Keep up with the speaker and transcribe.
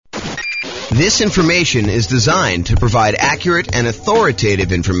This information is designed to provide accurate and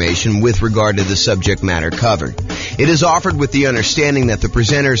authoritative information with regard to the subject matter covered. It is offered with the understanding that the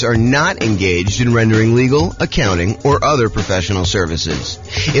presenters are not engaged in rendering legal, accounting, or other professional services.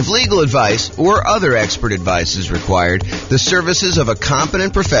 If legal advice or other expert advice is required, the services of a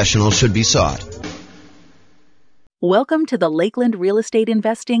competent professional should be sought. Welcome to the Lakeland Real Estate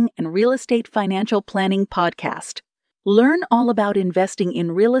Investing and Real Estate Financial Planning Podcast. Learn all about investing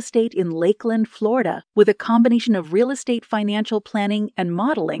in real estate in Lakeland, Florida, with a combination of real estate financial planning and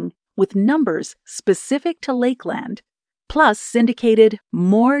modeling with numbers specific to Lakeland, plus syndicated,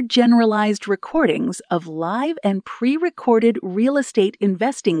 more generalized recordings of live and pre-recorded real estate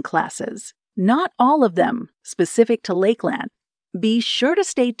investing classes, not all of them specific to Lakeland. Be sure to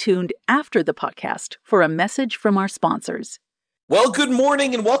stay tuned after the podcast for a message from our sponsors. Well, good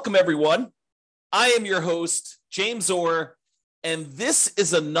morning and welcome, everyone. I am your host, James Orr, and this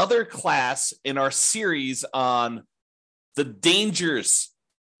is another class in our series on the dangers,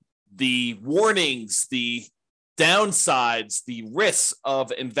 the warnings, the downsides, the risks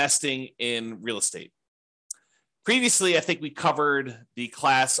of investing in real estate. Previously, I think we covered the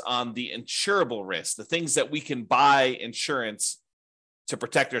class on the insurable risk, the things that we can buy insurance to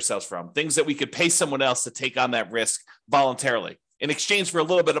protect ourselves from, things that we could pay someone else to take on that risk voluntarily. In exchange for a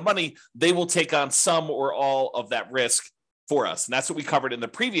little bit of money, they will take on some or all of that risk for us. And that's what we covered in the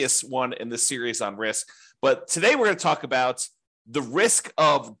previous one in this series on risk. But today we're going to talk about the risk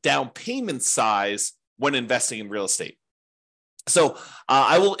of down payment size when investing in real estate. So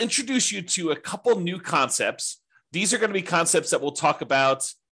I will introduce you to a couple new concepts. These are going to be concepts that we'll talk about.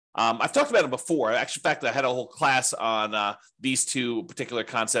 I've talked about them before. Actually, in fact, I had a whole class on these two particular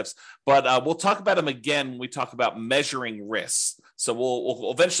concepts, but we'll talk about them again when we talk about measuring risks. So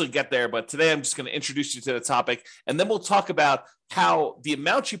we'll eventually get there, but today I'm just going to introduce you to the topic, and then we'll talk about how the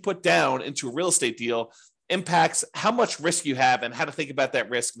amount you put down into a real estate deal impacts how much risk you have and how to think about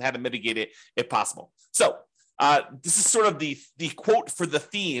that risk and how to mitigate it if possible. So this is sort of the quote for the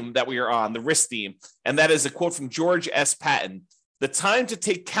theme that we are on, the risk theme, and that is a quote from George S. Patton. The time to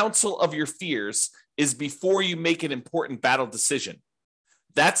take counsel of your fears is before you make an important battle decision.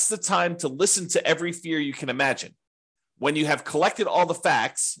 That's the time to listen to every fear you can imagine. When you have collected all the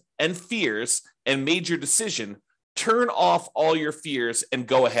facts and fears and made your decision, turn off all your fears and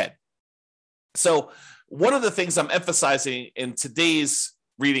go ahead. So one of the things I'm emphasizing in today's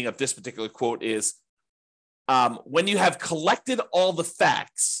reading of this particular quote is when you have collected all the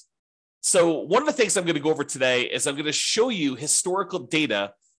facts. So one of the things I'm going to go over today is I'm going to show you historical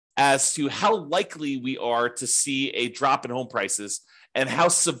data as to how likely we are to see a drop in home prices and how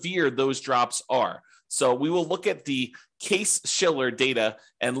severe those drops are. So we will look at the Case-Shiller data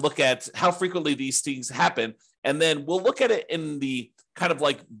and look at how frequently these things happen. And then we'll look at it in the kind of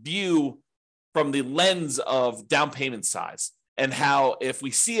like view from the lens of down payment size and how if we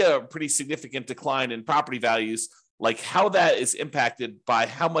see a pretty significant decline in property values, like how that is impacted by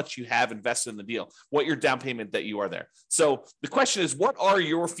how much you have invested in the deal, what your down payment that you are there. So the question is, what are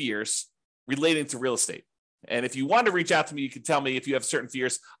your fears relating to real estate? And if you want to reach out to me, you can tell me if you have certain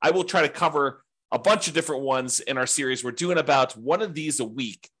fears. I will try to cover a bunch of different ones in our series. We're doing about one of these a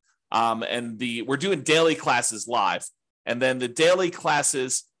week. We're doing daily classes live. And then the daily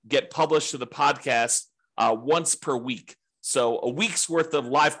classes get published to the podcast once per week. So a week's worth of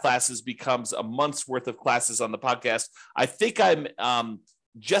live classes becomes a month's worth of classes on the podcast. I think I'm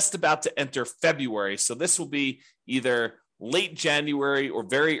just about to enter February. So this will be either late January or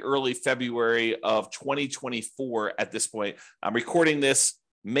very early February of 2024 at this point. I'm recording this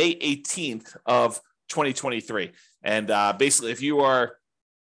May 18th of 2023. And basically, if you are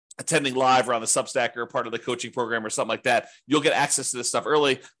attending live or on the Substack or part of the coaching program or something like that, you'll get access to this stuff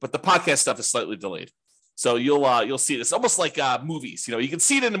early, but the podcast stuff is slightly delayed. So you'll see this almost like movies. You know, you can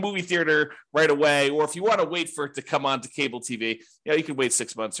see it in the movie theater right away, or if you want to wait for it to come on to cable TV, you can wait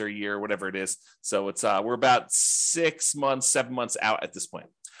 6 months or a year, whatever it is. So it's we're about 6 months, 7 months out at this point.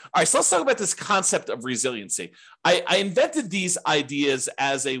 All right, so let's talk about this concept of resiliency. I invented these ideas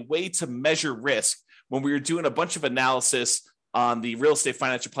as a way to measure risk when we were doing a bunch of analysis on the real estate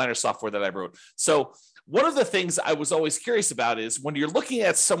financial planner software that I wrote. So one of the things I was always curious about is when you're looking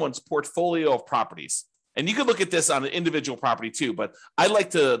at someone's portfolio of properties. And you can look at this on an individual property too, but I like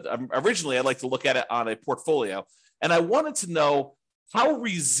to look at it on a portfolio. And I wanted to know how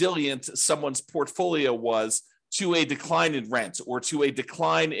resilient someone's portfolio was to a decline in rent or to a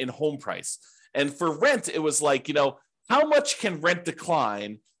decline in home price. And for rent, it was like, how much can rent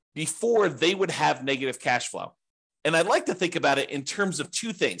decline before they would have negative cash flow? And I like to think about it in terms of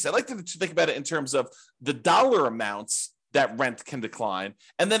two things. I like to think about it in terms of the dollar amounts that rent can decline,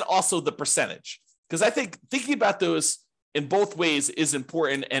 and then also the percentage. Because I think thinking about those in both ways is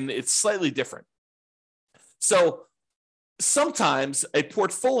important, and it's slightly different. So sometimes a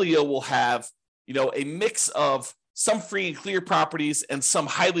portfolio will have, a mix of some free and clear properties and some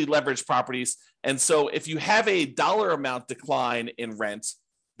highly leveraged properties. And so if you have a dollar amount decline in rent,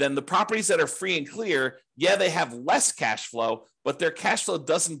 then the properties that are free and clear, they have less cash flow, but their cash flow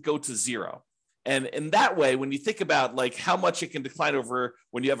doesn't go to zero. And in that way, when you think about like how much it can decline over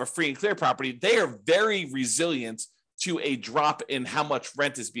when you have a free and clear property, they are very resilient to a drop in how much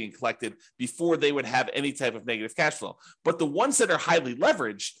rent is being collected before they would have any type of negative cash flow. But the ones that are highly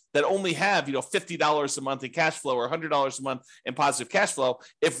leveraged, that only have $50 a month in cash flow or $100 a month in positive cash flow,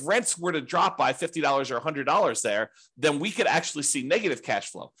 if rents were to drop by $50 or $100 there, then we could actually see negative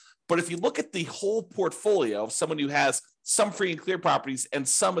cash flow. But if you look at the whole portfolio of someone who has some free and clear properties and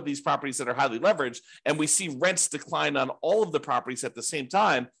some of these properties that are highly leveraged, and we see rents decline on all of the properties at the same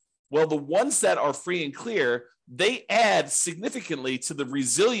time, well, the ones that are free and clear, they add significantly to the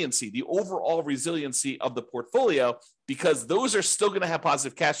resiliency, the overall resiliency of the portfolio, because those are still going to have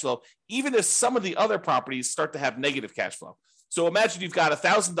positive cash flow, even if some of the other properties start to have negative cash flow. So imagine you've got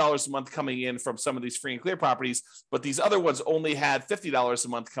 $1,000 a month coming in from some of these free and clear properties, but these other ones only had $50 a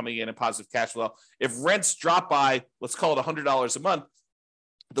month coming in positive cash flow. If rents drop by, let's call it $100 a month,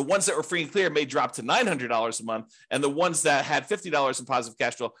 the ones that were free and clear may drop to $900 a month, and the ones that had $50 in positive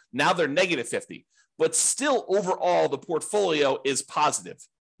cash flow, now they're negative 50. But still, overall, the portfolio is positive,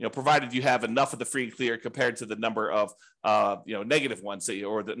 provided you have enough of the free and clear compared to the number of negative ones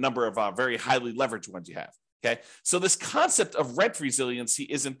or the number of very highly leveraged ones you have. Okay, so this concept of rent resiliency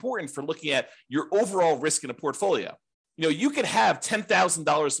is important for looking at your overall risk in a portfolio. You could have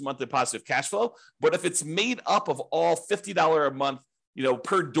 $10,000 a month in positive cash flow, but if it's made up of all $50 a month,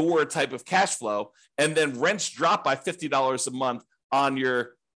 per door type of cash flow, and then rents drop by $50 a month on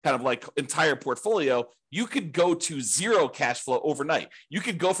your kind of like entire portfolio, you could go to zero cash flow overnight. You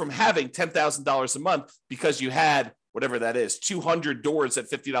could go from having $10,000 a month because you had whatever that is, 200 doors at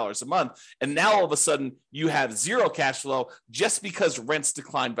 $50 a month. And now all of a sudden you have zero cash flow just because rents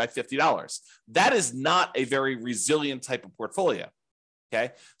declined by $50. That is not a very resilient type of portfolio.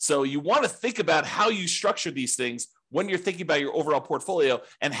 Okay. So you want to think about how you structure these things when you're thinking about your overall portfolio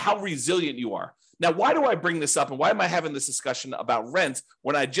and how resilient you are. Now, why do I bring this up and why am I having this discussion about rent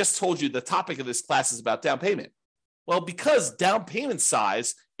when I just told you the topic of this class is about down payment? Well, because down payment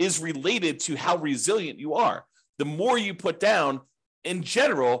size is related to how resilient you are. The more you put down, in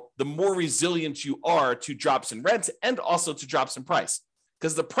general, the more resilient you are to drops in rent and also to drops in price.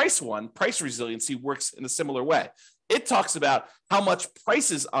 Because the price resiliency works in a similar way. It talks about how much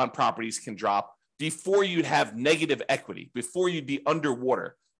prices on properties can drop before you'd have negative equity, before you'd be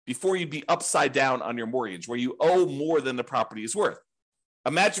underwater, before you'd be upside down on your mortgage, where you owe more than the property is worth.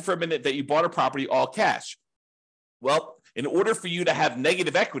 Imagine for a minute that you bought a property all cash. Well, in order for you to have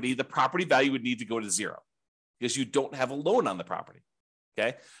negative equity, the property value would need to go to zero because you don't have a loan on the property.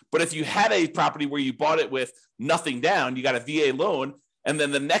 Okay. But if you had a property where you bought it with nothing down, you got a VA loan, and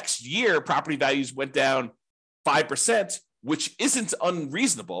then the next year property values went down 5%, which isn't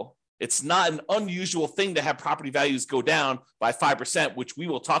unreasonable. It's not an unusual thing to have property values go down by 5%, which we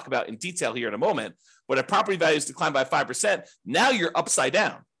will talk about in detail here in a moment. But if property values decline by 5%, now you're upside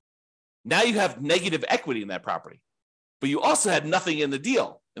down. Now you have negative equity in that property, but you also had nothing in the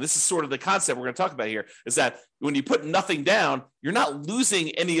deal. And this is sort of the concept we're going to talk about here, is that when you put nothing down, you're not losing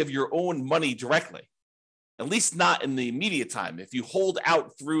any of your own money directly, at least not in the immediate time. If you hold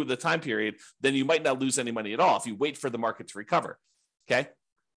out through the time period, then you might not lose any money at all if you wait for the market to recover. Okay.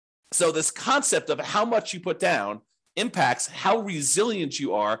 So this concept of how much you put down impacts how resilient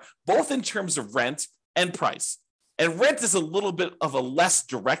you are, both in terms of rent and price. And rent is a little bit of a less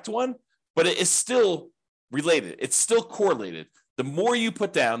direct one, but it is still related. It's still correlated. The more you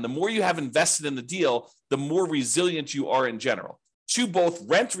put down, the more you have invested in the deal, the more resilient you are in general to both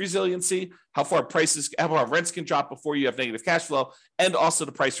rent resiliency, how far rents can drop before you have negative cash flow, and also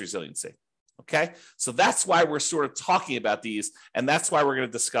the price resiliency. Okay. So that's why we're sort of talking about these. And that's why we're going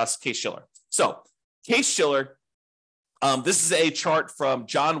to discuss Case-Shiller. So Case-Shiller, this is a chart from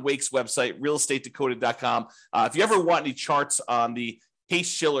John Wake's website, realestatedecoded.com. If you ever want any charts on the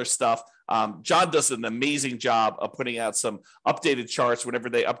Case-Shiller stuff. John does an amazing job of putting out some updated charts. Whenever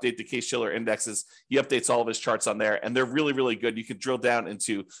they update the Case-Shiller indexes, he updates all of his charts on there, and they're really, really good. You can drill down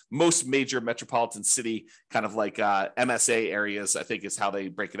into most major metropolitan city, kind of like MSA areas, I think is how they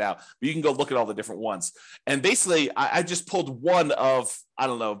break it out. But you can go look at all the different ones. And basically, I just pulled one of, I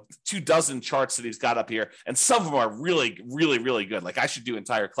don't know, 24 charts that he's got up here. And some of them are really, really, really good. Like I should do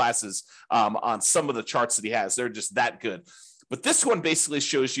entire classes on some of the charts that he has. They're just that good. But this one basically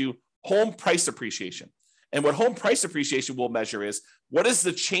shows you home price appreciation. And what home price appreciation will measure is what is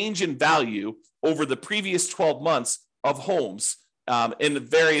the change in value over the previous 12 months of homes in the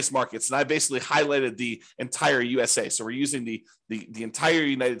various markets. And I basically highlighted the entire USA. So we're using the entire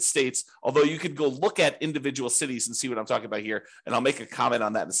United States, although you could go look at individual cities and see what I'm talking about here. And I'll make a comment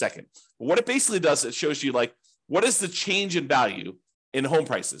on that in a second. But what it basically does, it shows you like, what is the change in value in home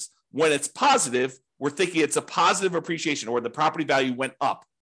prices? When it's positive, we're thinking it's a positive appreciation or the property value went up.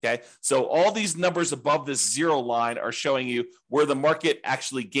 Okay, so all these numbers above this zero line are showing you where the market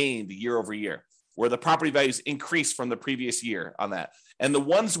actually gained year over year, where the property values increased from the previous year on that. And the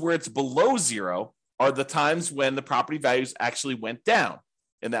ones where it's below zero are the times when the property values actually went down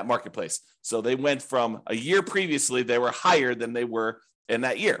in that marketplace. So they went from a year previously, they were higher than they were in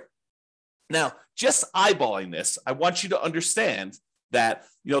that year. Now, just eyeballing this, I want you to understand that,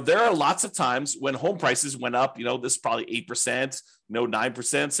 there are lots of times when home prices went up, this is probably 8%, 9%,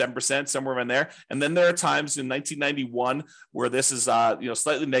 7%, somewhere in there. And then there are times in 1991 where this is,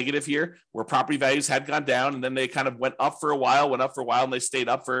 slightly negative here, where property values had gone down and then they kind of went up for a while, and they stayed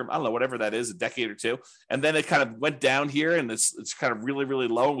up for, I don't know, whatever that is, a decade or two. And then it kind of went down here and it's kind of really, really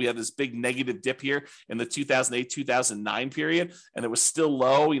low. And we had this big negative dip here in the 2008, 2009 period. And it was still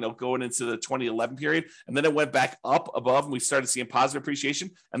low, going into the 2011 period. And then it went back up above and we started seeing positive appreciation.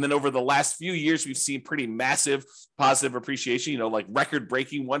 And then over the last few years, we've seen pretty massive positive appreciation, like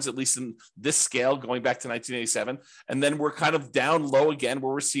record-breaking ones, at least in this scale, going back to 1987. And then we're kind of down low again,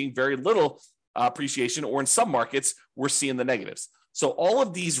 where we're seeing very little appreciation, or in some markets, we're seeing the negatives. So all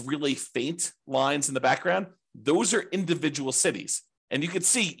of these really faint lines in the background, those are individual cities. And you can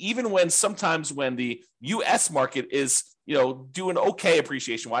see even when sometimes when the U.S. market is, doing okay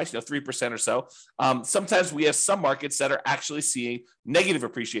appreciation-wise, 3% or so, sometimes we have some markets that are actually seeing negative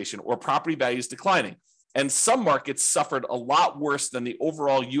appreciation or property values declining. And some markets suffered a lot worse than the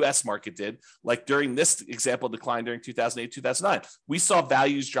overall U.S. market did. Like during this example decline during 2008, 2009, we saw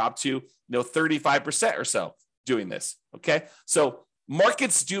values drop to 35% or so doing this. Okay, so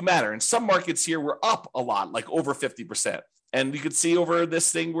markets do matter. And some markets here were up a lot, like over 50%. And you could see over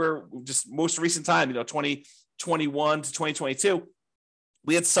this thing where just most recent time, 2021 to 2022,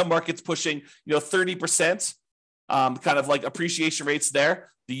 we had some markets pushing 30%. Kind of like appreciation rates there.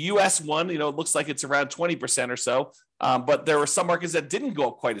 The U.S. one, it looks like it's around 20% or so. But there were some markets that didn't go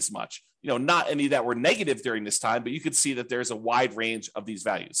up quite as much. Not any that were negative during this time, but you could see that there's a wide range of these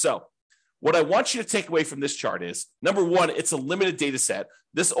values. So what I want you to take away from this chart is, number one, it's a limited data set.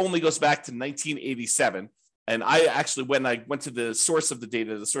 This only goes back to 1987. And I actually, when I went to the source of the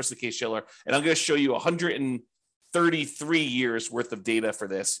data, the source of Case-Shiller, and I'm going to show you 133 years worth of data for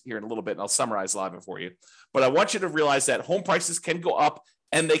this here in a little bit, and I'll summarize a lot of it for you. But I want you to realize that home prices can go up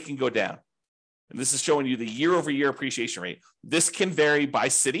and they can go down. And this is showing you the year-over-year appreciation rate. This can vary by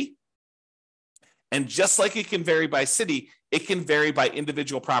city. And just like it can vary by city, it can vary by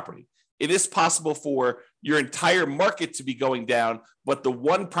individual property. It is possible for your entire market to be going down, but the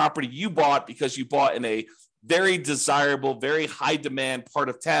one property you bought because you bought in a very desirable, very high demand part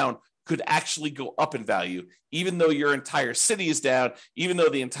of town could actually go up in value, even though your entire city is down, even though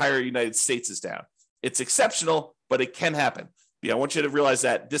the entire United States is down. It's exceptional, but it can happen. I want you to realize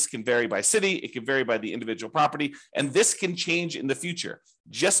that this can vary by city, it can vary by the individual property, and this can change in the future.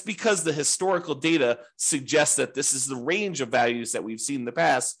 Just because the historical data suggests that this is the range of values that we've seen in the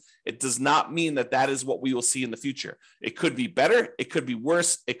past, it does not mean that that is what we will see in the future. It could be better, it could be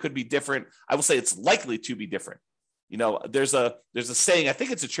worse, it could be different. I will say it's likely to be different. There's a saying, I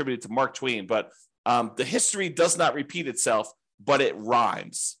think it's attributed to Mark Twain, but the history does not repeat itself, but it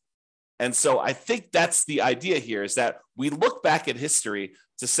rhymes. And so I think that's the idea here, is that we look back at history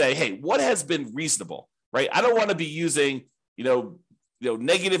to say, hey, what has been reasonable, right? I don't want to be using,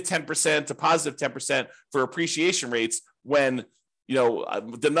 negative 10% to positive 10% for appreciation rates when,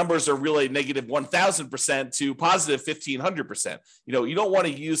 the numbers are really negative 1,000% to positive 1,500%. You don't want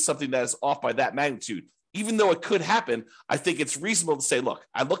to use something that is off by that magnitude. Even though it could happen, I think it's reasonable to say, look,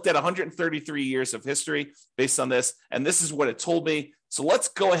 I looked at 133 years of history based on this, and this is what it told me. So let's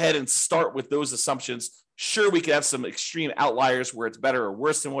go ahead and start with those assumptions. Sure, we could have some extreme outliers where it's better or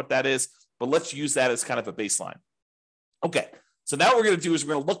worse than what that is, but let's use that as kind of a baseline. Okay, So now what we're going to do is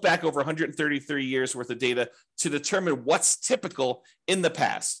we're going to look back over 133 years worth of data to determine what's typical in the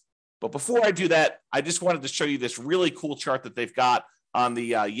past. But before I do that, I just wanted to show you this really cool chart that they've got on the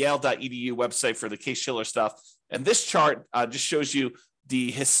Yale.edu website for the Case-Shiller stuff. And this chart just shows you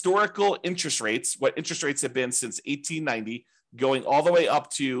the historical interest rates, what interest rates have been since 1890, going all the way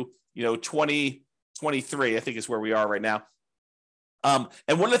up to 2023, I think is where we are right now. And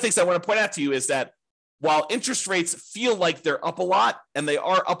one of the things I want to point out to you is that while interest rates feel like they're up a lot, and they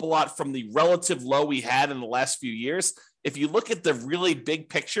are up a lot from the relative low we had in the last few years, if you look at the really big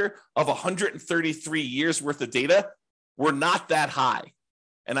picture of 133 years worth of data, we're not that high.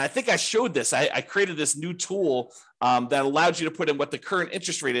 And I think I showed this. I created this new tool that allowed you to put in what the current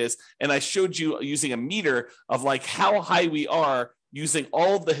interest rate is. And I showed you using a meter of like how high we are using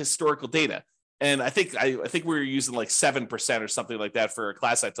all of the historical data. And I think we were using like 7% or something like that for a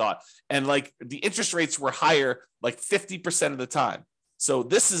class I taught. And like the interest rates were higher like 50% of the time. So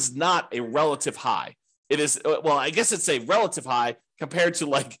this is not a relative high. It is, well, I guess it's a relative high compared to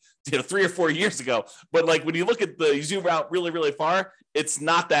like 3 or 4 years ago. But like when you look at you zoom out really, really far, it's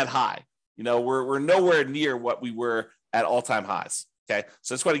not that high. We're nowhere near what we were at all-time highs. Okay.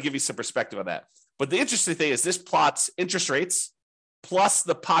 So I just want to give you some perspective on that. But the interesting thing is this plots interest rates plus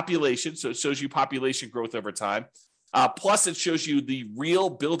the population. So it shows you population growth over time. Plus it shows you the real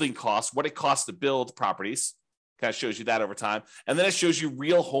building costs, what it costs to build properties. Kind of shows you that over time. And then it shows you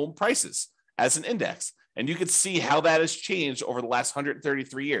real home prices as an index. And you can see how that has changed over the last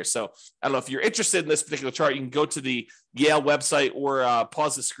 133 years. So I don't know if you're interested in this particular chart, you can go to the Yale website or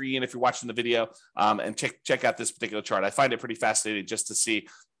pause the screen if you're watching the video and check out this particular chart. I find it pretty fascinating just to see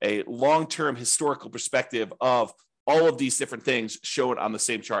a long-term historical perspective of all of these different things shown on the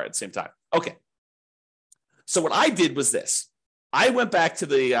same chart at the same time. Okay. So what I did was this. I went back to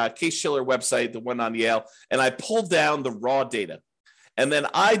the Case-Shiller website, the one on Yale, and I pulled down the raw data. And then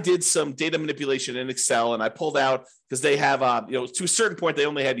I did some data manipulation in Excel, and I pulled out, because they have, to a certain point, they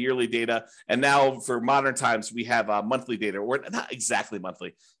only had yearly data. And now for modern times, we have monthly data, or not exactly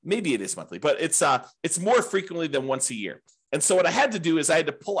monthly. Maybe it is monthly, but it's more frequently than once a year. And so what I had to do is I had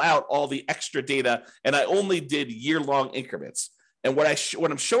to pull out all the extra data, and I only did year-long increments. And what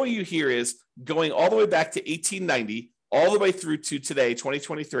I'm showing you here is going all the way back to 1890, all the way through to today,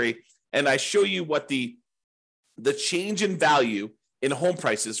 2023, and I show you what the change in value in home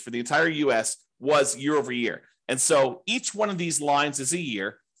prices for the entire U.S. was year over year. And so each one of these lines is a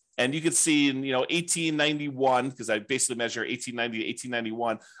year. And you can see in 1891, because I basically measure 1890 to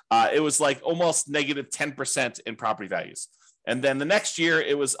 1891, it was like almost negative 10% in property values. And then the next year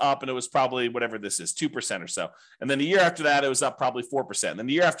it was up, and it was probably whatever this is, 2% or so. And then the year after that, it was up probably 4%. And then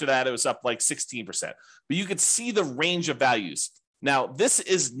the year after that, it was up like 16%. But you could see the range of values. Now, this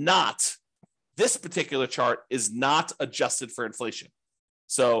particular chart is not adjusted for inflation.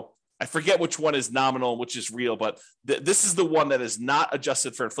 So I forget which one is nominal, which is real, but this is the one that is not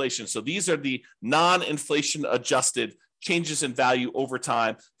adjusted for inflation. So these are the non-inflation adjusted changes in value over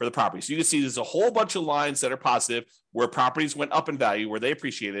time for the property. So you can see there's a whole bunch of lines that are positive where properties went up in value, where they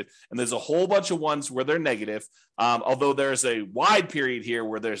appreciated, and there's a whole bunch of ones where they're negative, although there's a wide period here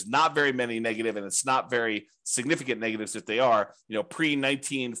where there's not very many negative, and it's not very significant negatives if they are.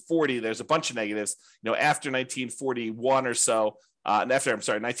 Pre-1940, there's a bunch of negatives. After 1941 or so, and after,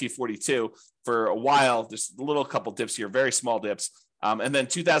 1942, for a while, there's a little couple dips here, very small dips. And then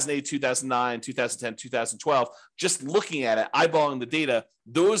 2008, 2009, 2010, 2012, just looking at it, eyeballing the data,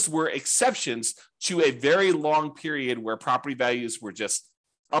 those were exceptions to a very long period where property values were just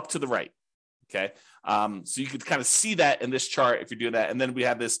up to the right. Okay. So you could kind of see that in this chart if you're doing that. And then we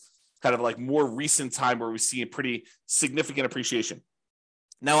have this kind of like more recent time where we see a pretty significant appreciation.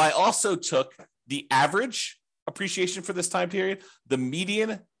 Now, I also took the average appreciation for this time period, the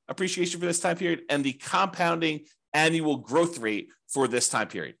median appreciation for this time period, and the compounding annual growth rate for this time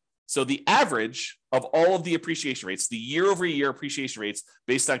period. So the average of all of the appreciation rates, the year over year appreciation rates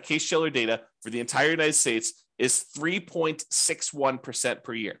based on Case-Shiller data for the entire United States is 3.61%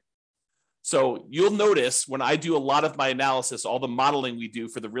 per year. So you'll notice when I do a lot of my analysis, all the modeling we do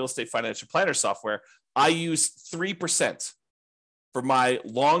for the real estate financial planner software, I use 3% for my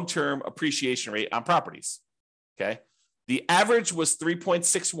long-term appreciation rate on properties. Okay. The average was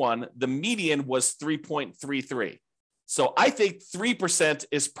 3.61. The median was 3.33. So I think 3%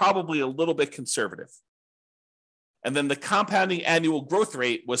 is probably a little bit conservative. And then the compounding annual growth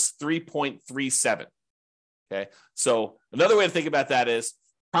rate was 3.37. Okay. So another way to think about that is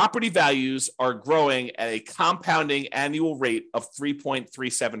property values are growing at a compounding annual rate of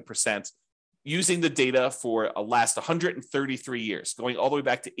 3.37% using the data for the last 133 years, going all the way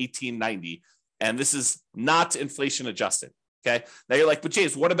back to 1890. And this is not inflation adjusted. Okay. Now you're like, but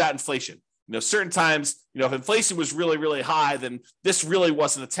James, what about inflation? Certain times, if inflation was really, really high, then this really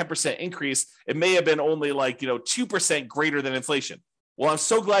wasn't a 10% increase. It may have been only 2% greater than inflation. Well, I'm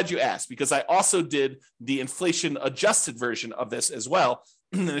so glad you asked, because I also did the inflation adjusted version of this as well.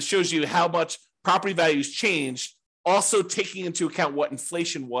 And it shows you how much property values changed, also taking into account what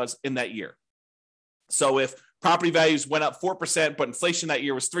inflation was in that year. So if property values went up 4%, but inflation that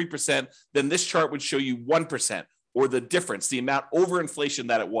year was 3%, then this chart would show you 1%, or the difference, the amount over inflation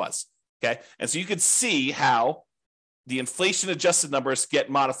that it was. Okay. And so you could see how the inflation adjusted numbers get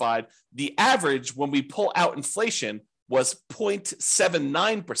modified. The average when we pull out inflation was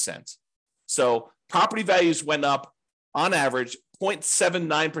 0.79%. So property values went up on average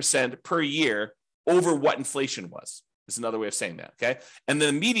 0.79% per year over what inflation was, is another way of saying that. Okay. And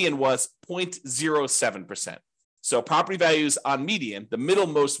then the median was 0.07%. So property values on median, the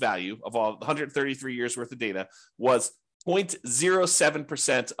middlemost value of all 133 years worth of data, was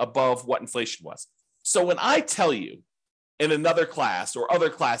 0.07% above what inflation was. So when I tell you in another class or other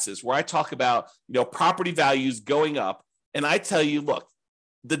classes where I talk about, property values going up, and I tell you, look,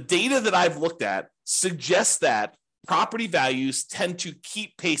 the data that I've looked at suggests that property values tend to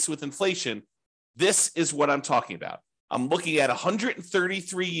keep pace with inflation, this is what I'm talking about. I'm looking at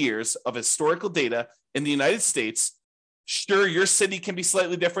 133 years of historical data in the United States. Sure, your city can be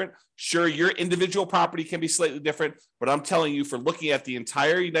slightly different. Sure, your individual property can be slightly different. But I'm telling you, for looking at the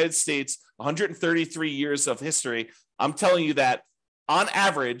entire United States, 133 years of history, I'm telling you that on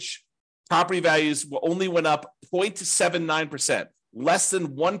average, property values only went up 0.79%, less than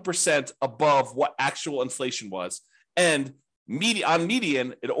 1% above what actual inflation was. And on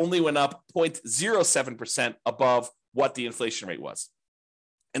median, it only went up 0.07% above what the inflation rate was.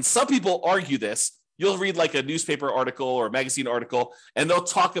 And some people argue this. You'll read like a newspaper article or a magazine article, and they'll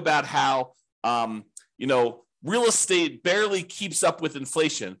talk about how, real estate barely keeps up with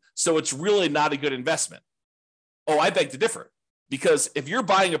inflation, so it's really not a good investment. Oh, I beg to differ, because if you're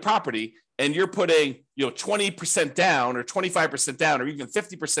buying a property and you're putting, 20% down or 25% down or even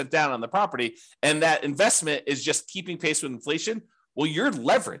 50% down on the property, and that investment is just keeping pace with inflation, well, you're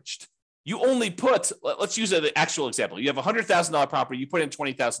leveraged. You only put, let's use an actual example. You have a $100,000 property, you put in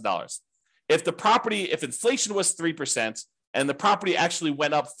 $20,000. If inflation was 3% and the property actually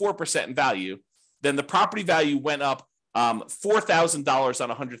went up 4% in value, then the property value went up $4,000 on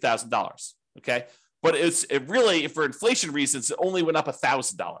 $100,000. Okay. But it really, for inflation reasons, it only went up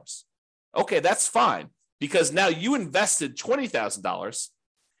 $1,000. Okay. That's fine, because now you invested $20,000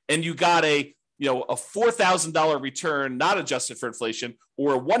 and you got a $4,000 return, not adjusted for inflation,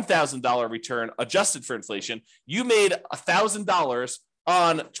 or a $1,000 return adjusted for inflation. You made $1,000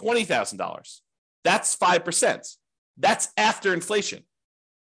 on $20,000. That's 5%. That's after inflation.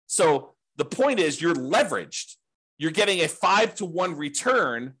 So the point is, you're leveraged. You're getting a 5-to-1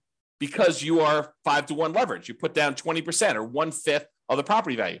 return because you are 5-to-1 leverage. You put down 20% or 1/5 of the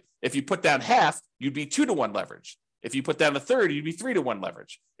property value. If you put down half, you'd be 2-to-1 leverage. If you put down a third, you'd be 3-to-1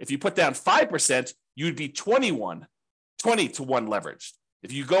 leverage. If you put down 5%, you'd be 20-to-1 leverage.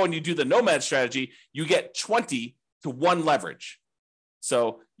 If you go and you do the nomad strategy, you get 20-to-1 leverage.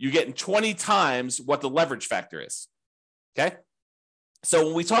 So you're getting 20 times what the leverage factor is. Okay. So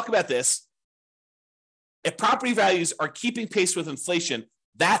when we talk about this, if property values are keeping pace with inflation,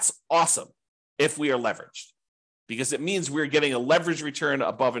 that's awesome if we are leveraged, because it means we're getting a leverage return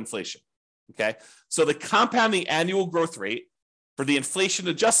above inflation. Okay. So the compounding annual growth rate for the inflation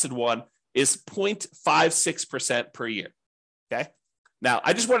adjusted one is 0.56% per year. Okay. Now,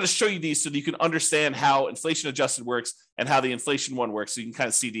 I just wanted to show you these so that you can understand how inflation adjusted works and how the inflation one works. So you can kind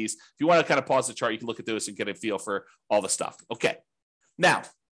of see these. If you want to kind of pause the chart, you can look at those and get a feel for all the stuff. Okay. Now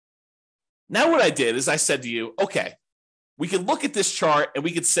what I did is I said to you, okay, we can look at this chart and we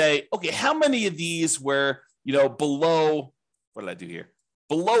could say, okay, how many of these were, below, what did I do here?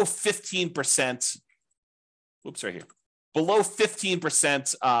 Below 15%. Oops, right here. Below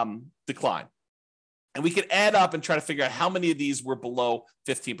 15% decline. And we could add up and try to figure out how many of these were below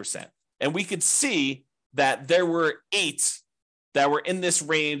 15%. And we could see that there were 8 that were in this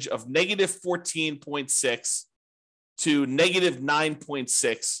range of negative 14.6 to negative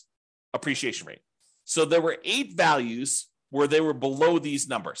 9.6 appreciation rate. So there were 8 values where they were below these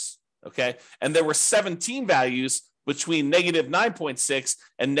numbers. Okay. And there were 17 values between negative 9.6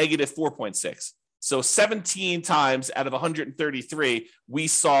 and negative 4.6. So 17 times out of 133, we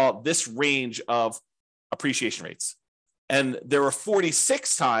saw this range of appreciation rates. And there were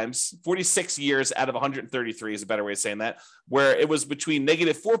 46 years out of 133 is a better way of saying that, where it was between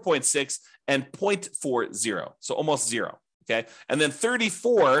negative 4.6 and 0.40. So almost zero. Okay. And then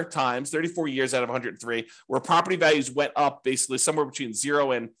 34 years out of 103, where property values went up basically somewhere between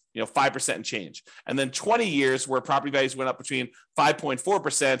 0 and 5% and change. And then 20 years where property values went up between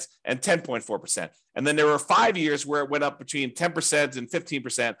 5.4% and 10.4%. And then there were 5 years where it went up between 10% and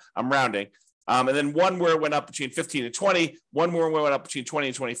 15%. I'm rounding. And then one where it went up between 15 and 20, one where it went up between 20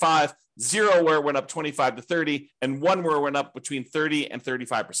 and 25, 0 where it went up 25 to 30, and one where it went up between 30 and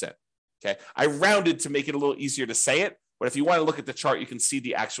 35%. Okay. I rounded to make it a little easier to say it. But if you want to look at the chart, you can see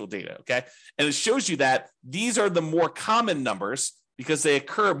the actual data, okay? And it shows you that these are the more common numbers because they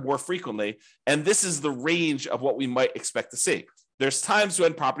occur more frequently. And this is the range of what we might expect to see. There's times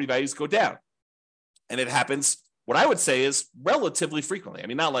when property values go down. And it happens, what I would say is relatively frequently. I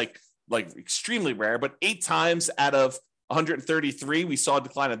mean, not like extremely rare, but 8 times out of 133, we saw a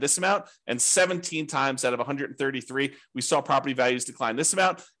decline of this amount, and 17 times out of 133, we saw property values decline this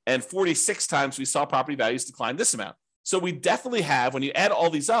amount, and 46 times we saw property values decline this amount. So we definitely have, when you add all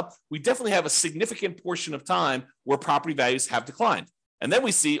these up, we definitely have a significant portion of time where property values have declined. And then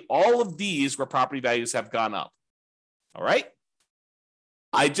we see all of these where property values have gone up. All right.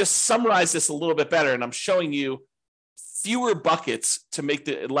 I just summarized this a little bit better, and I'm showing you fewer buckets to make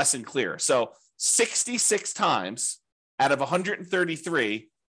the lesson clear. So 66 times out of 133,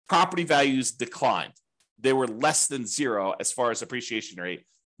 property values declined. They were less than 0 as far as appreciation rate,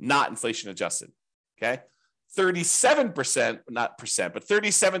 not inflation adjusted. Okay. 37%, not percent, but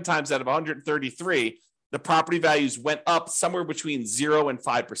 37 times out of 133, the property values went up somewhere between 0 and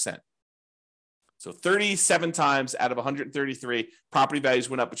 5%. So 37 times out of 133, property values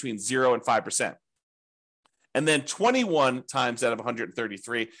went up between 0 and 5%. And then 21 times out of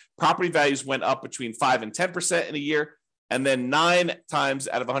 133, property values went up between 5 and 10% in a year. And then 9 times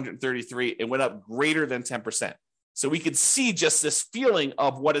out of 133, it went up greater than 10%. So we could see just this feeling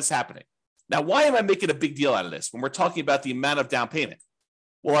of what is happening. Now, why am I making a big deal out of this when we're talking about the amount of down payment?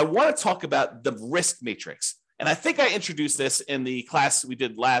 Well, I want to talk about the risk matrix. And I think I introduced this in the class we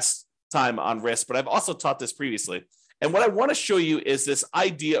did last time on risk, but I've also taught this previously. And what I want to show you is this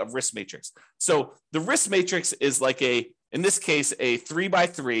idea of risk matrix. So the risk matrix is like in this case, a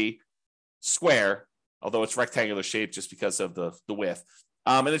 3x3 square, although it's rectangular shaped just because of the width.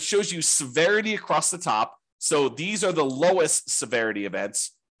 And it shows you severity across the top. So these are the lowest severity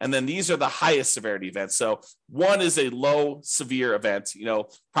events. And then these are the highest severity events. So one is a low severe event,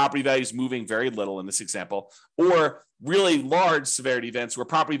 property values moving very little in this example, or really large severity events where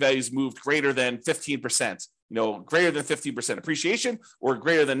property values moved greater than 15%, greater than 15% appreciation or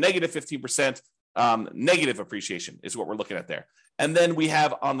greater than negative 15% negative appreciation is what we're looking at there. And then we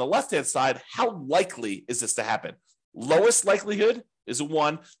have on the left-hand side, how likely is this to happen? Lowest likelihood is a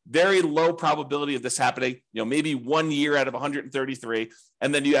 1, very low probability of this happening, maybe 1 year out of 133.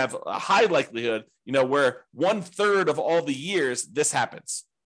 And then you have a high likelihood, where 1/3 of all the years this happens.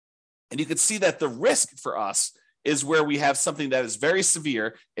 And you can see that the risk for us is where we have something that is very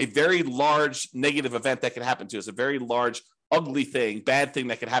severe, a very large negative event that can happen to us, a very large, ugly thing, bad thing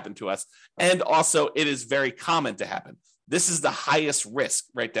that can happen to us. And also it is very common to happen. This is the highest risk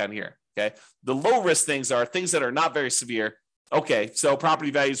right down here. Okay. The low risk things are things that are not very severe. Okay. So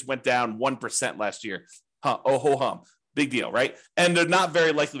property values went down 1% last year. Oh, ho hum. Big deal, right? And they're not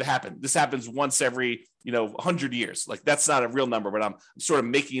very likely to happen. This happens once every, 100 years. Like that's not a real number, but I'm sort of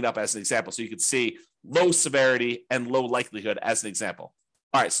making it up as an example. So you can see low severity and low likelihood as an example.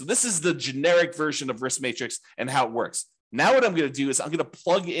 All right. So this is the generic version of risk matrix and how it works. Now what I'm going to do is I'm going to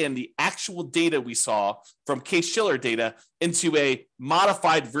plug in the actual data we saw from Case-Shiller data into a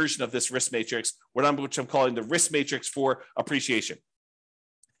modified version of this risk matrix, which I'm calling the risk matrix for appreciation.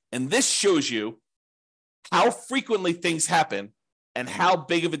 And this shows you how frequently things happen and how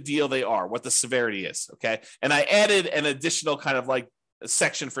big of a deal they are, what the severity is, okay? And I added an additional kind of like a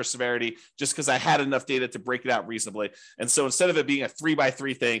section for severity just because I had enough data to break it out reasonably. And so instead of it being a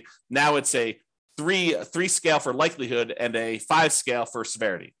 3x3 thing, now it's a three scale for likelihood and a 5 scale for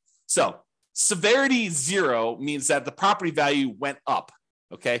severity. So severity 0 means that the property value went up,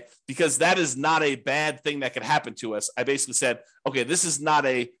 okay? Because that is not a bad thing that could happen to us. I basically said, okay, this is not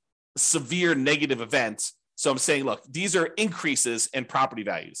a severe negative event. So I'm saying, look, these are increases in property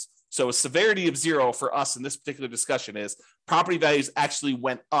values. So a severity of 0 for us in this particular discussion is property values actually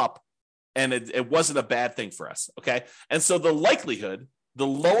went up and it wasn't a bad thing for us, okay? And so the likelihood, the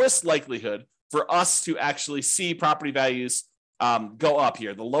lowest likelihood for us to actually see property values go up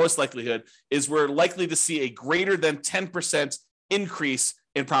here, the lowest likelihood is we're likely to see a greater than 10% increase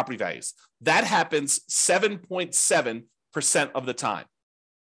in property values. That happens 7.7% of the time.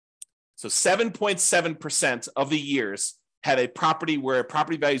 So 7.7% of the years had a property where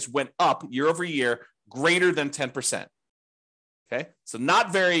property values went up year over year greater than 10%. Okay, so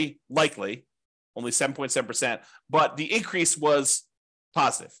not very likely, only 7.7%, but the increase was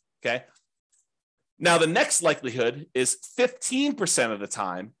positive. Okay, now the next likelihood is 15% of the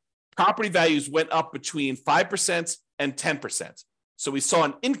time, property values went up between 5% and 10%. So we saw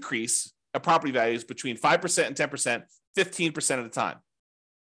an increase of property values between 5% and 10%, 15% of the time.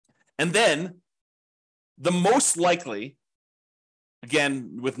 And then the most likely,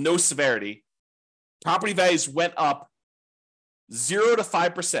 again, with no severity, property values went up 0 to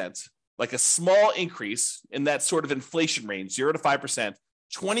 5%, like a small increase in that sort of inflation range, 0 to 5%,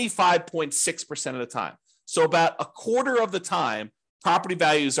 25.6% of the time. So about a quarter of the time, property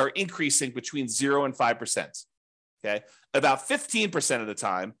values are increasing between 0 and 5%. Okay. About 15% of the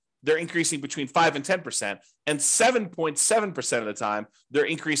time, they're increasing between 5 and 10%, and 7.7% of the time, they're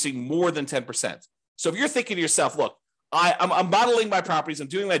increasing more than 10%. So if you're thinking to yourself, look, I'm modeling my properties, I'm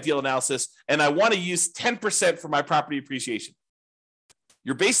doing my deal analysis, and I want to use 10% for my property appreciation.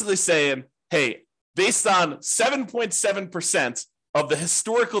 You're basically saying, hey, based on 7.7% of the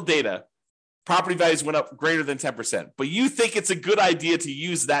historical data, property values went up greater than 10%. But you think it's a good idea to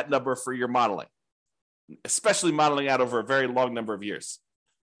use that number for your modeling, especially modeling out over a very long number of years.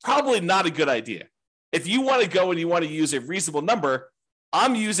 Probably not a good idea. If you want to go and you want to use a reasonable number,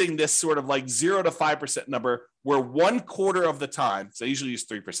 I'm using this sort of like 0 to 5% number where 1/4 of the time, so I usually use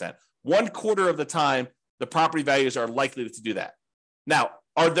 3%, 1/4 of the time, the property values are likely to do that. Now,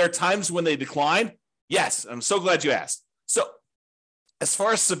 are there times when they decline? Yes. I'm so glad you asked. So as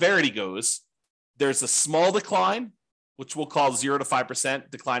far as severity goes, there's a small decline, which we'll call 0 to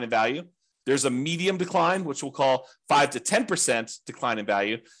 5% decline in value. There's a medium decline, which we'll call 5 to 10% decline in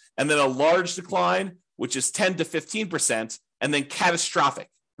value. And then a large decline, which is 10 to 15%, and then catastrophic,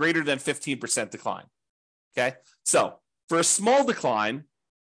 greater than 15% decline. Okay. So for a small decline,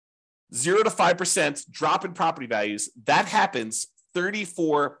 0 to 5% drop in property values, that happens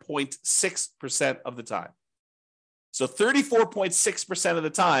 34.6% of the time. So 34.6% of the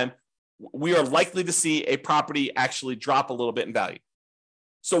time, we are likely to see a property actually drop a little bit in value.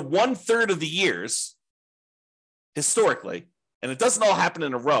 So 1/3 of the years, historically, and it doesn't all happen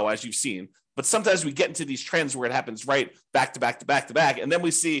in a row, as you've seen, but sometimes we get into these trends where it happens right back to back to back to back, and then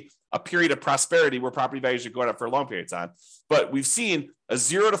we see a period of prosperity where property values are going up for a long period of time. But we've seen a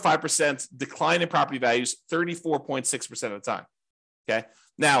 0 to 5% decline in property values 34.6% of the time. Okay.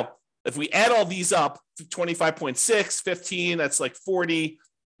 Now, if we add all these up, 25.6, 15, that's like 40.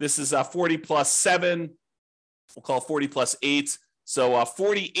 This is 40 plus 7. We'll call 40 plus 8. So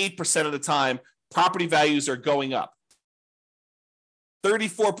 48% of the time, property values are going up.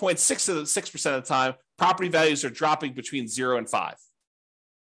 34.6% of the time, property values are dropping between 0 and 5.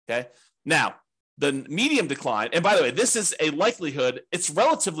 Okay. Now, the medium decline, and by the way, this is a likelihood, it's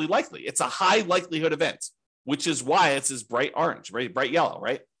relatively likely. It's a high likelihood event, which is why it's this bright orange, right? Bright yellow,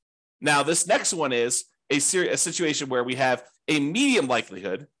 right? Now, this next one is a situation where we have a medium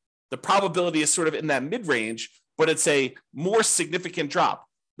likelihood. The probability is sort of in that mid-range, but it's a more significant drop,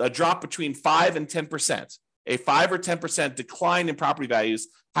 a drop between 5 and 10%. A 5 or 10% decline in property values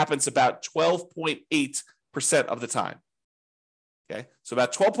happens about 12.8% of the time. Okay, so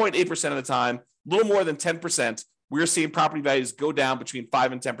about 12.8% of the time, a little more than 10%, we're seeing property values go down between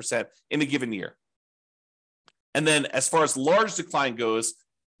 5 and 10% in a given year. And then as far as large decline goes,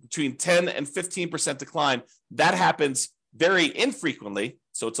 between 10 and 15% decline, that happens very infrequently.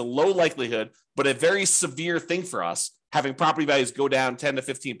 So it's a low likelihood, but a very severe thing for us, having property values go down 10 to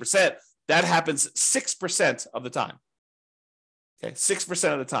 15%. That happens 6% of the time. Okay,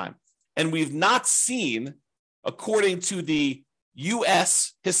 6% of the time. And we've not seen, according to the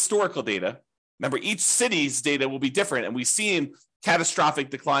US historical data, remember each city's data will be different, and we've seen catastrophic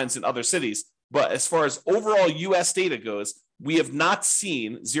declines in other cities. But as far as overall US data goes, we have not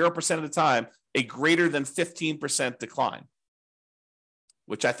seen 0% of the time a greater than 15% decline,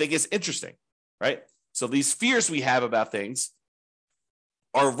 which I think is interesting, right? So these fears we have about things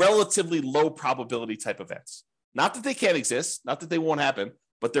are relatively low probability type events. Not that they can't exist, not that they won't happen,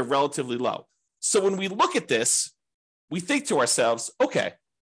 but they're relatively low. So when we look at this, we think to ourselves, okay,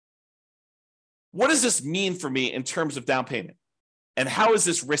 what does this mean for me in terms of down payment? And how is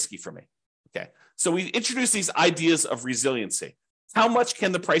this risky for me? Okay, so we introduce these ideas of resiliency. How much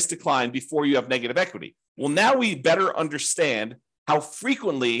can the price decline before you have negative equity? Well, now we better understand how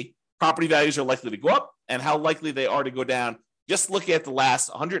frequently property values are likely to go up and how likely they are to go down. Just look at the last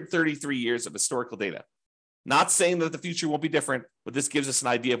 133 years of historical data. Not saying that the future won't be different, but this gives us an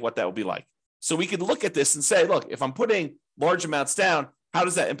idea of what that will be like. So we can look at this and say, look, if I'm putting large amounts down, how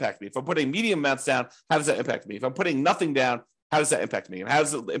does that impact me? If I'm putting medium amounts down, how does that impact me? If I'm putting nothing down, how does that impact me? And how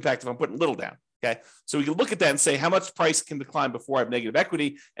does it impact if I'm putting little down? Okay, so we can look at that and say, how much price can decline before I have negative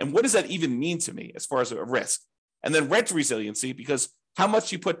equity? And what does that even mean to me as far as a risk? And then rent resiliency, because how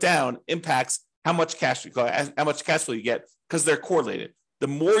much you put down impacts how much cash flow you get, because they're correlated. The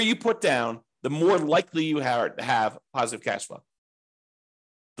more you put down, the more likely you are to have positive cash flow.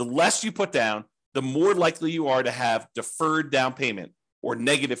 The less you put down, the more likely you are to have deferred down payment or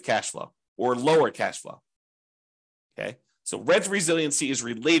negative cash flow or lower cash flow. Okay, so rent resiliency is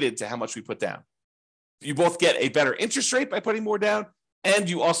related to how much we put down. You both get a better interest rate by putting more down, and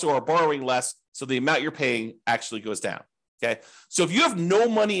you also are borrowing less, so the amount you're paying actually goes down. Okay, so if you have no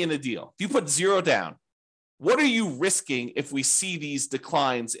money in a deal, if you put zero down, what are you risking if we see these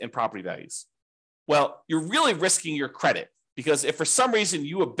declines in property values? Well, you're really risking your credit, because if for some reason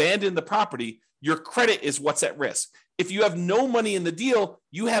you abandon the property, your credit is what's at risk. If you have no money in the deal,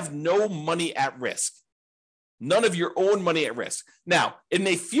 you have no money at risk. None of your own money at risk. Now, it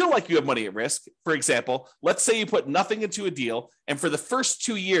may feel like you have money at risk. For example, let's say you put nothing into a deal, and for the first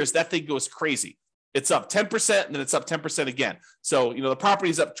 2 years, that thing goes crazy. It's up 10%, and then it's up 10% again. So, the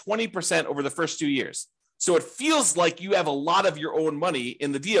property is up 20% over the first 2 years. So it feels like you have a lot of your own money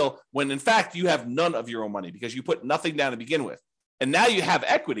in the deal, when in fact you have none of your own money because you put nothing down to begin with. And now you have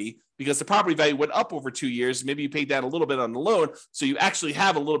equity because the property value went up over 2 years. Maybe you paid down a little bit on the loan, so you actually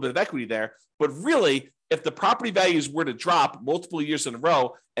have a little bit of equity there. But really, if the property values were to drop multiple years in a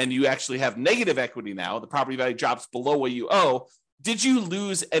row and you actually have negative equity now, the property value drops below what you owe, did you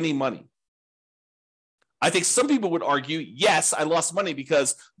lose any money? I think some people would argue, yes, I lost money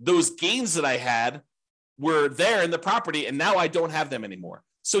because those gains that I had were there in the property and now I don't have them anymore.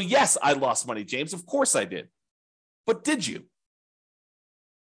 So yes, I lost money, James. Of course I did. But did you?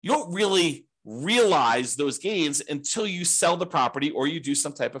 You don't really realize those gains until you sell the property or you do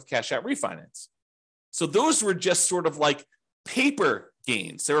some type of cash out refinance. So those were just sort of like paper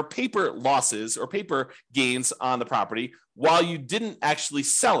gains. There were paper losses or paper gains on the property while you didn't actually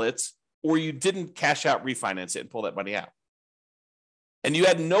sell it or you didn't cash out refinance it and pull that money out. And you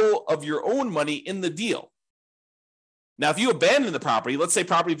had no of your own money in the deal. Now, if you abandon the property, let's say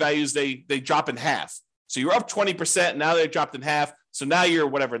property values, they drop in half. So you're up 20%, now they dropped in half. So now you're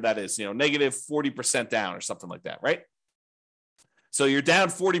whatever that is, negative 40% down or something like that, right? So you're down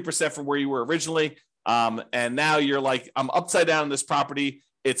 40% from where you were originally. And now you're like, I'm upside down in this property.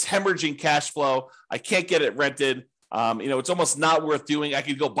 It's hemorrhaging cash flow. I can't get it rented. It's almost not worth doing. I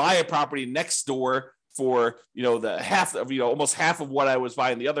could go buy a property next door for, the half of, almost half of what I was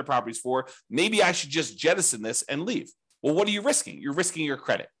buying the other properties for. Maybe I should just jettison this and leave. Well, what are you risking? You're risking your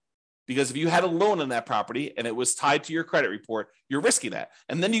credit. Because if you had a loan on that property and it was tied to your credit report, you're risking that.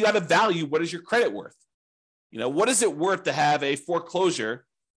 And then you got to value, what is your credit worth? What is it worth to have a foreclosure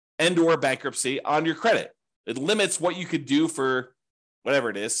and or bankruptcy on your credit? It limits what you could do for whatever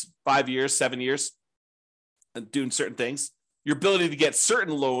it is, 5 years, 7 years, and doing certain things. Your ability to get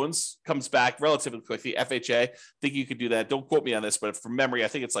certain loans comes back relatively quickly. FHA, I think you could do that. Don't quote me on this, but from memory, I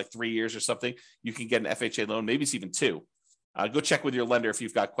think it's like 3 years or something. You can get an FHA loan. Maybe it's even 2. Go check with your lender if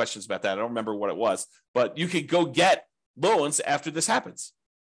you've got questions about that. I don't remember what it was, but you could go get loans after this happens.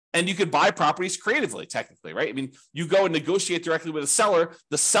 And you could buy properties creatively, technically, right? I mean, you go and negotiate directly with a seller.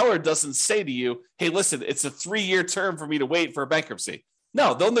 The seller doesn't say to you, hey, listen, it's a 3-year term for me to wait for a bankruptcy.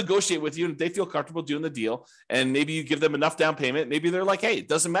 No, they'll negotiate with you and they feel comfortable doing the deal. And maybe you give them enough down payment. Maybe they're like, hey, it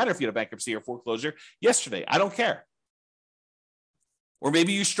doesn't matter if you had a bankruptcy or foreclosure yesterday. I don't care. Or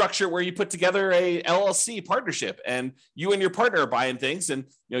maybe you structure where you put together a LLC partnership and you and your partner are buying things and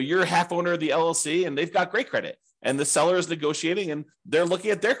you're half owner of the LLC and they've got great credit and the seller is negotiating and they're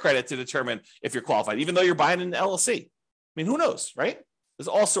looking at their credit to determine if you're qualified, even though you're buying an LLC. I mean, who knows, right? There's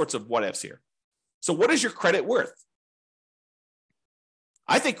all sorts of what ifs here. So what is your credit worth?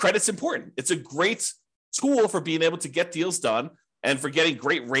 I think credit's important. It's a great tool for being able to get deals done and for getting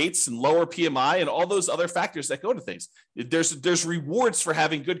great rates and lower PMI and all those other factors that go to things. There's rewards for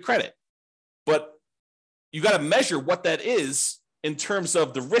having good credit, but you got to measure what that is in terms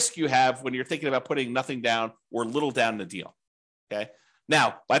of the risk you have when you're thinking about putting nothing down or little down in a deal. Okay.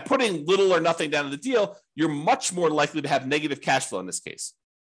 Now, by putting little or nothing down in the deal, you're much more likely to have negative cash flow in this case,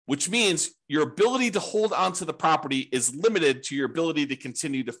 which means your ability to hold onto the property is limited to your ability to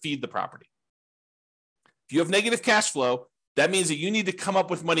continue to feed the property. If you have negative cash flow, that means that you need to come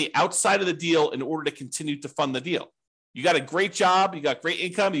up with money outside of the deal in order to continue to fund the deal. You got a great job, you got great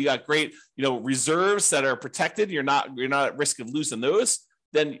income, you got great, reserves that are protected. You're not at risk of losing those.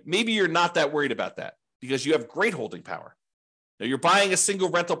 Then maybe you're not that worried about that because you have great holding power. Now you're buying a single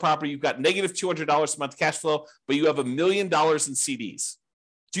rental property. You've got negative $200 a month cash flow, but you have $1 million in CDs.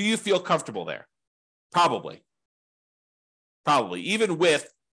 Do you feel comfortable there? Probably. Even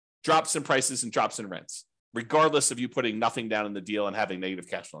with drops in prices and drops in rents, regardless of you putting nothing down in the deal and having negative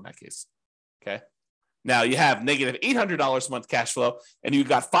cash flow in that case. Okay. Now you have negative $800 a month cash flow and you've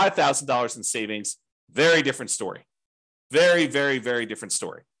got $5,000 in savings. Very different story. Very, very, very different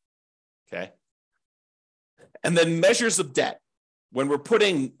story. Okay. And then measures of debt. When we're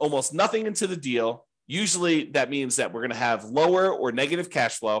putting almost nothing into the deal, usually that means that we're going to have lower or negative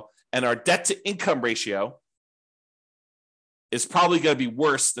cash flow, and our debt to income ratio is probably going to be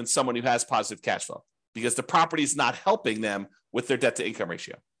worse than someone who has positive cash flow because the property is not helping them with their debt to income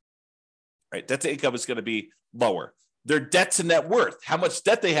ratio. Right? Debt to income is going to be lower. Their debt to net worth, how much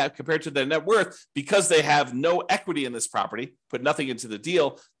debt they have compared to their net worth, because they have no equity in this property, put nothing into the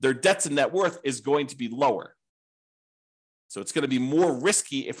deal, their debt to net worth is going to be lower. So it's going to be more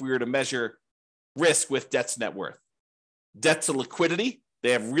risky if we were to measure risk with debt to net worth. Debt to liquidity,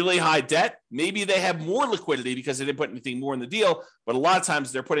 they have really high debt. Maybe they have more liquidity because they didn't put anything more in the deal, but a lot of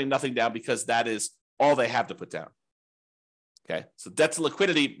times they're putting nothing down because that is all they have to put down. Okay, so debt to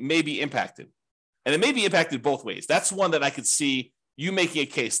liquidity may be impacted. And it may be impacted both ways. That's one that I could see you making a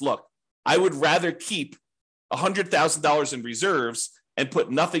case. Look, I would rather keep $100,000 in reserves and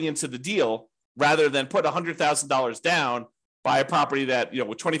put nothing into the deal rather than put $100,000 down, buy a property that,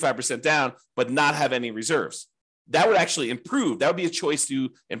 with 25% down, but not have any reserves. That would actually improve. That would be a choice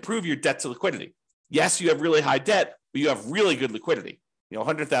to improve your debt to liquidity. Yes, you have really high debt, but you have really good liquidity,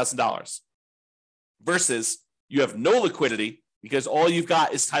 $100,000 versus you have no liquidity because all you've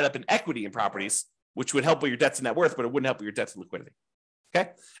got is tied up in equity in properties, which would help with your debt to net worth, but it wouldn't help with your debt to liquidity.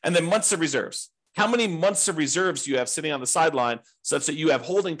 Okay. And then months of reserves. How many months of reserves do you have sitting on the sideline such that you have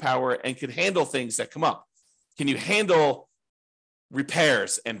holding power and can handle things that come up? Can you handle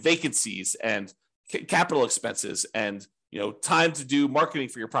repairs and vacancies and capital expenses and time to do marketing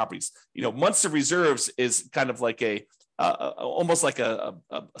for your properties? Months of reserves is kind of like almost like a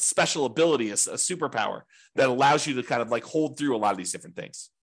special ability, a superpower that allows you to kind of like hold through a lot of these different things.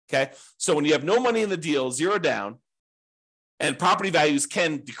 Okay, so when you have no money in the deal, zero down, and property values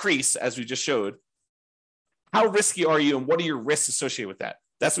can decrease, as we just showed, how risky are you and what are your risks associated with that?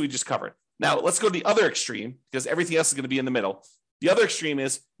 That's what we just covered. Now, let's go to the other extreme because everything else is going to be in the middle. The other extreme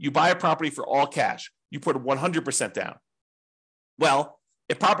is you buy a property for all cash. You put 100% down. Well,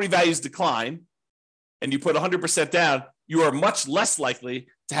 if property values decline and you put 100% down, you are much less likely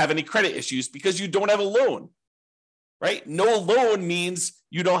to have any credit issues because you don't have a loan, right? No loan means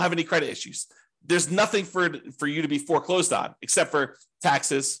you don't have any credit issues. There's nothing for you to be foreclosed on except for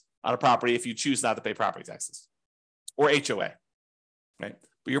taxes on a property if you choose not to pay property taxes or HOA, right?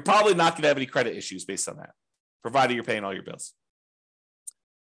 But you're probably not going to have any credit issues based on that, provided you're paying all your bills.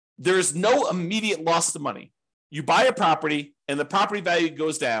 There's no immediate loss of money. You buy a property and the property value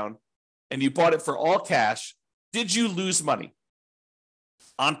goes down and you bought it for all cash. Did you lose money?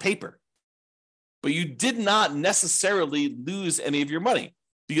 On paper. But you did not necessarily lose any of your money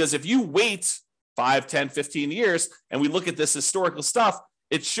because if you wait 5, 10, 15 years and we look at this historical stuff,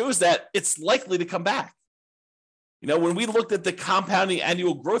 it shows that it's likely to come back. When we looked at the compounding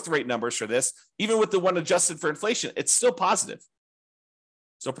annual growth rate numbers for this, even with the one adjusted for inflation, it's still positive.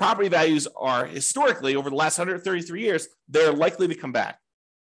 So property values are historically, over the last 133 years, they're likely to come back.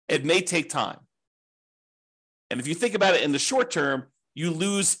 It may take time. And if you think about it in the short term, you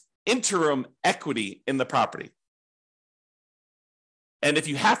lose interim equity in the property. And if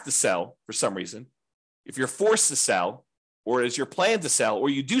you have to sell for some reason, if you're forced to sell, or is your plan to sell, or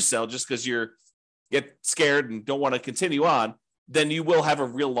you do sell just because you get scared and don't want to continue on, then you will have a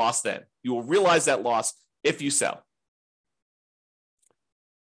real loss then. You will realize that loss if you sell.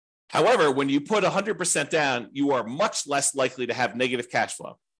 However, when you put 100% down, you are much less likely to have negative cash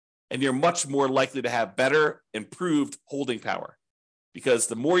flow, and you're much more likely to have better, improved holding power. Because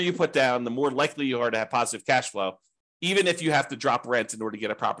the more you put down, the more likely you are to have positive cash flow, even if you have to drop rent in order to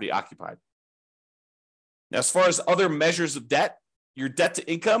get a property occupied. Now, as far as other measures of debt, your debt to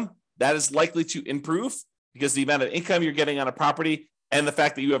income, that is likely to improve because the amount of income you're getting on a property and the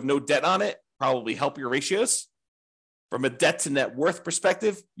fact that you have no debt on it probably help your ratios. From a debt to net worth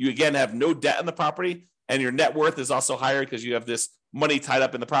perspective, you again have no debt on the property and your net worth is also higher because you have this money tied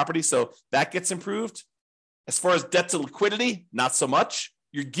up in the property. So that gets improved. As far as debt to liquidity, not so much.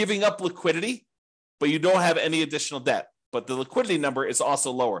 You're giving up liquidity, but you don't have any additional debt. But the liquidity number is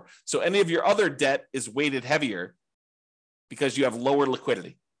also lower. So any of your other debt is weighted heavier because you have lower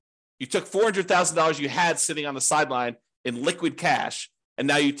liquidity. You took $400,000 you had sitting on the sideline in liquid cash, and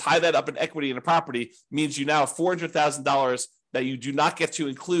now you tie that up in equity in a property, means you now have $400,000 that you do not get to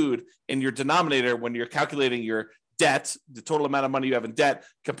include in your denominator when you're calculating your debt, the total amount of money you have in debt,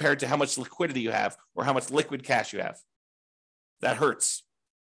 compared to how much liquidity you have or how much liquid cash you have. That hurts.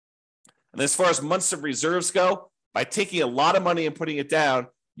 And as far as months of reserves go, by taking a lot of money and putting it down,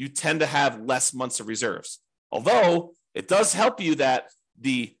 you tend to have less months of reserves. Although it does help you that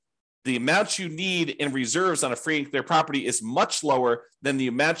the amount you need in reserves on a free and clear property is much lower than the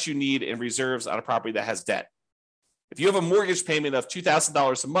amount you need in reserves on a property that has debt. If you have a mortgage payment of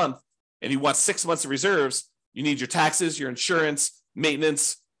 $2,000 a month and you want 6 months of reserves, you need your taxes, your insurance,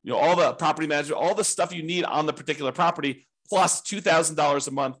 maintenance, all the property management, all the stuff you need on the particular property, plus $2,000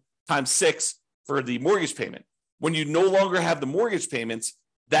 a month times 6 for the mortgage payment. When you no longer have the mortgage payments,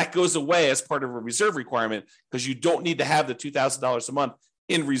 that goes away as part of a reserve requirement because you don't need to have the $2,000 a month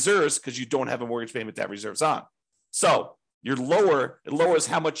in reserves because you don't have a mortgage payment to have reserves on. So it lowers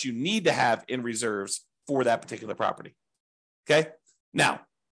how much you need to have in reserves for that particular property. Okay. Now,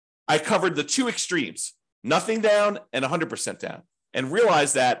 I covered the two extremes, nothing down and 100% down, and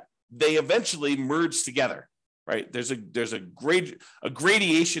realized that they eventually merge together, right? There's a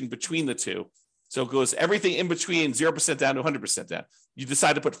gradation between the two. So it goes everything in between 0% down to 100% down. You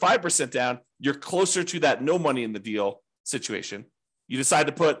decide to put 5% down, you're closer to that no money in the deal situation. You decide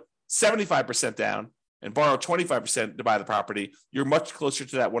to put 75% down and borrow 25% to buy the property, you're much closer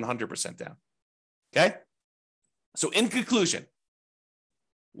to that 100% down. Okay? So in conclusion,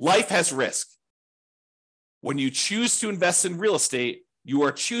 life has risk. When you choose to invest in real estate, you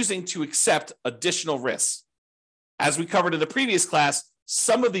are choosing to accept additional risks. As we covered in the previous class,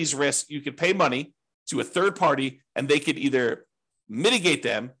 some of these risks you could pay money to a third party and they could either mitigate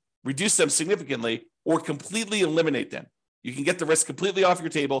them, reduce them significantly, or completely eliminate them. You can get the risk completely off your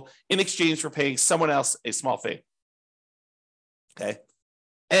table in exchange for paying someone else a small fee. Okay.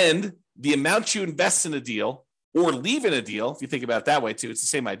 And the amount you invest in a deal or leave in a deal, if you think about it that way too, it's the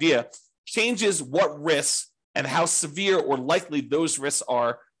same idea, changes what risks and how severe or likely those risks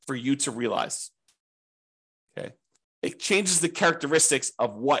are for you to realize. Okay. It changes the characteristics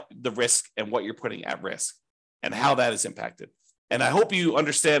of what the risk and what you're putting at risk and how that is impacted. And I hope you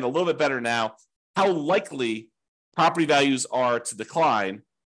understand a little bit better now how likely property values are to decline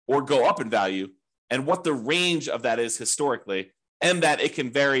or go up in value and what the range of that is historically, and that it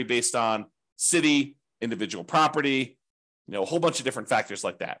can vary based on city, individual property, a whole bunch of different factors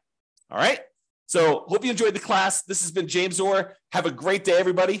like that. All right. So hope you enjoyed the class. This has been James Orr. Have a great day,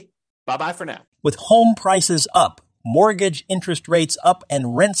 everybody. Bye-bye for now. With home prices up, mortgage interest rates up,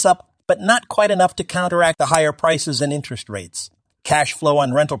 and rents up, but not quite enough to counteract the higher prices and interest rates, cash flow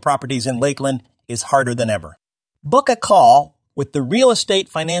on rental properties in Lakeland is harder than ever. Book a call with the Real Estate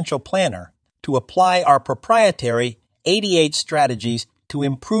Financial Planner to apply our proprietary 88 strategies to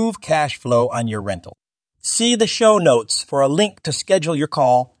improve cash flow on your rental. See the show notes for a link to schedule your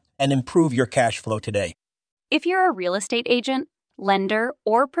call and improve your cash flow today. If you're a real estate agent, lender,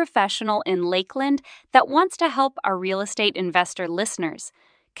 or professional in Lakeland that wants to help our real estate investor listeners,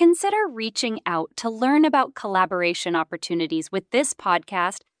 consider reaching out to learn about collaboration opportunities with this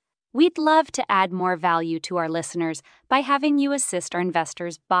podcast. We'd love to add more value to our listeners by having you assist our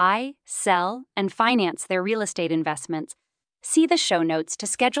investors buy, sell, and finance their real estate investments. See the show notes to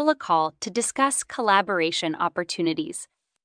schedule a call to discuss collaboration opportunities.